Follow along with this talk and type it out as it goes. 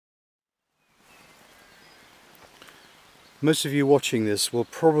Most of you watching this will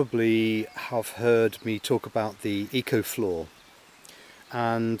probably have heard me talk about the ecofloor,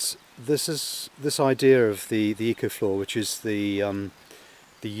 and this idea of the ecofloor, which is the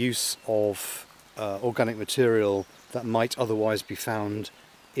use of organic material that might otherwise be found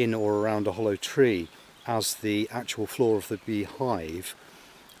in or around a hollow tree as the actual floor of the beehive.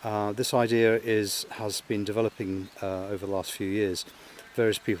 This idea has been developing over the last few years.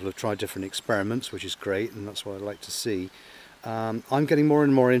 Various people have tried different experiments, which is great, and that's what I'd like to see. I'm getting more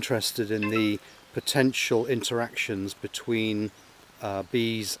and more interested in the potential interactions between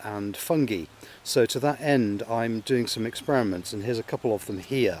bees and fungi. So to that end, I'm doing some experiments, and here's a couple of them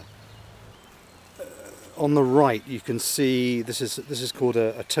here. On the right, you can see this is called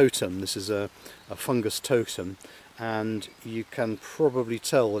a totem. This is a fungus totem, and you can probably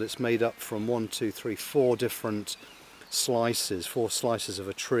tell that it's made up from four different slices, four slices of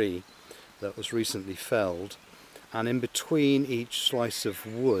a tree that was recently felled, and in between each slice of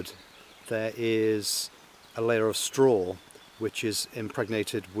wood there is a layer of straw which is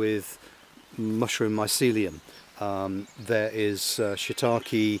impregnated with mushroom mycelium. There is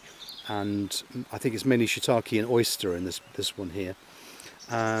shiitake, and I think it's mainly shiitake and oyster in this one here,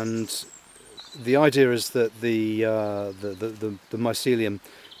 and the idea is that the mycelium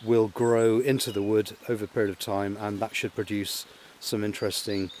will grow into the wood over a period of time, and that should produce some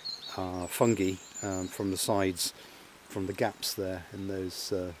interesting fungi from the sides, from the gaps there in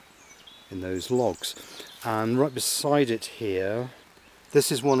those logs. And right beside it here,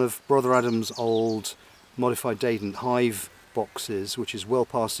 this is one of Brother Adam's old modified date and hive boxes, which is well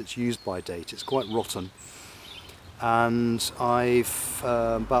past its use by date. It's quite rotten, and I've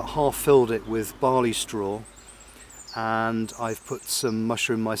about half filled it with barley straw, and I've put some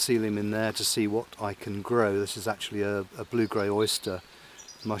mushroom mycelium in there to see what I can grow. This is actually a blue-grey oyster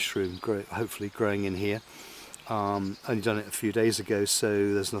mushroom, hopefully growing in here. Only done it a few days ago,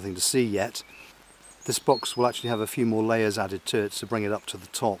 so there's nothing to see yet. This box will actually have a few more layers added to it to bring it up to the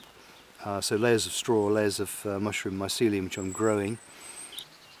top. So layers of straw, layers of mushroom mycelium, which I'm growing.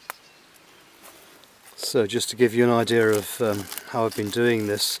 So just to give you an idea of how I've been doing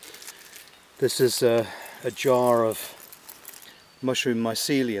this, this is a jar of mushroom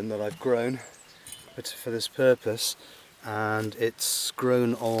mycelium that I've grown for this purpose, and it's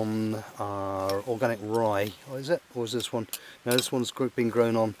grown on organic rye. Oh, is it? Or is this one? No, this one's been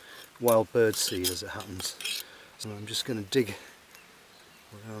grown on wild bird seed, as it happens. So I'm just going to dig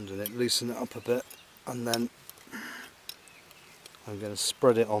around in it, loosen it up a bit, and then I'm going to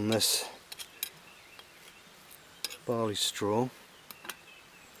spread it on this barley straw.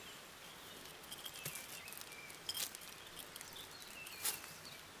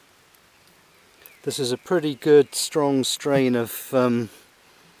 This is a pretty good strong strain of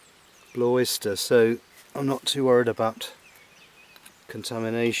blue oyster, so I'm not too worried about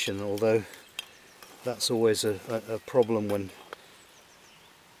contamination, although that's always a problem when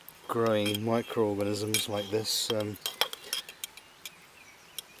growing microorganisms like this.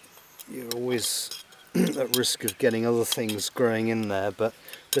 You're always at risk of getting other things growing in there, but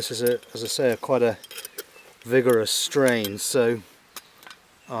this is, as I say, quite a vigorous strain, so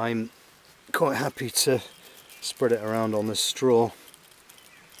I'm quite happy to spread it around on this straw,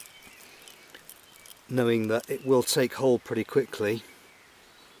 knowing that it will take hold pretty quickly.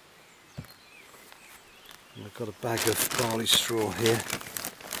 And I've got a bag of barley straw here.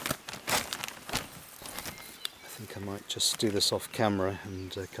 I think I might just do this off camera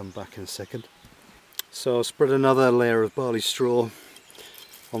and come back in a second. So I'll spread another layer of barley straw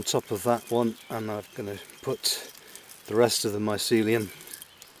on top of that one, and I'm going to put the rest of the mycelium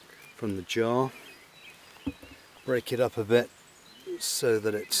from the jar, break it up a bit so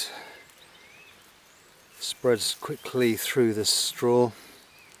that it spreads quickly through this straw,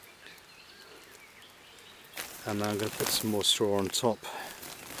 and now I'm going to put some more straw on top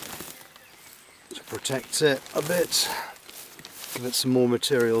to protect it a bit, give it some more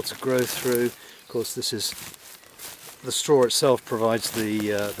material to grow through. Of course, the straw itself provides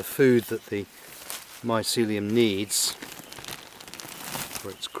the food that the mycelium needs for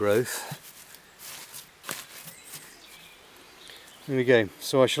its growth. There we go.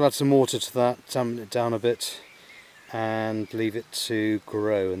 So I shall add some water to that, dampen it down a bit, and leave it to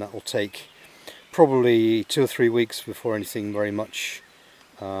grow, and that will take probably 2 or 3 weeks before anything very much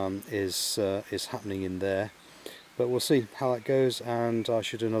is happening in there. But we'll see how that goes, and I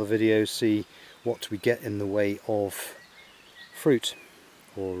should do another video, see what we get in the way of fruit,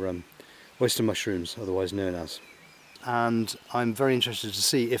 or oyster mushrooms, otherwise known as. And I'm very interested to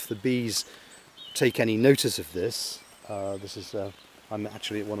see if the bees take any notice of this. I'm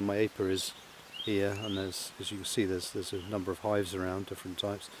actually at one of my apiaries here, and there's, as you can see, there's a number of hives around, different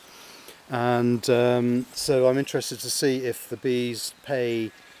types. And so I'm interested to see if the bees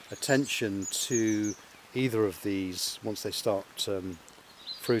pay attention to either of these once they start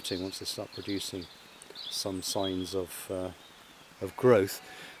fruiting, once they start producing some signs of growth.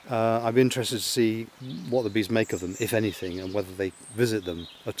 I'm interested to see what the bees make of them, if anything, and whether they visit them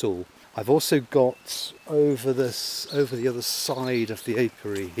at all. I've also got over the other side of the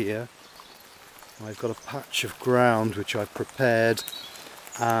apiary here, I've got a patch of ground which I've prepared,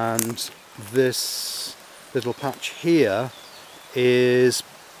 and this little patch here is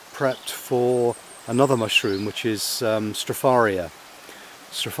prepped for another mushroom, which is Stropharia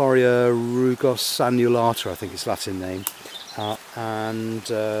rugos annulata, I think its Latin name.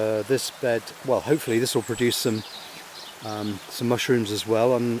 This bed, well, hopefully this will produce some mushrooms as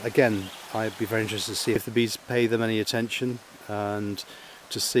well, and again I'd be very interested to see if the bees pay them any attention, and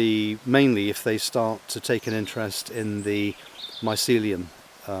to see mainly if they start to take an interest in the mycelium,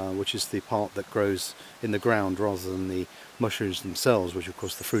 which is the part that grows in the ground rather than the mushrooms themselves, which of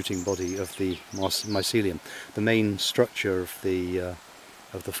course the fruiting body of the mycelium. The main structure of the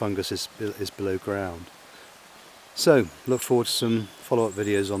fungus is below ground. So look forward to some follow-up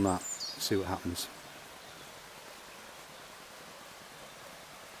videos on that, see what happens.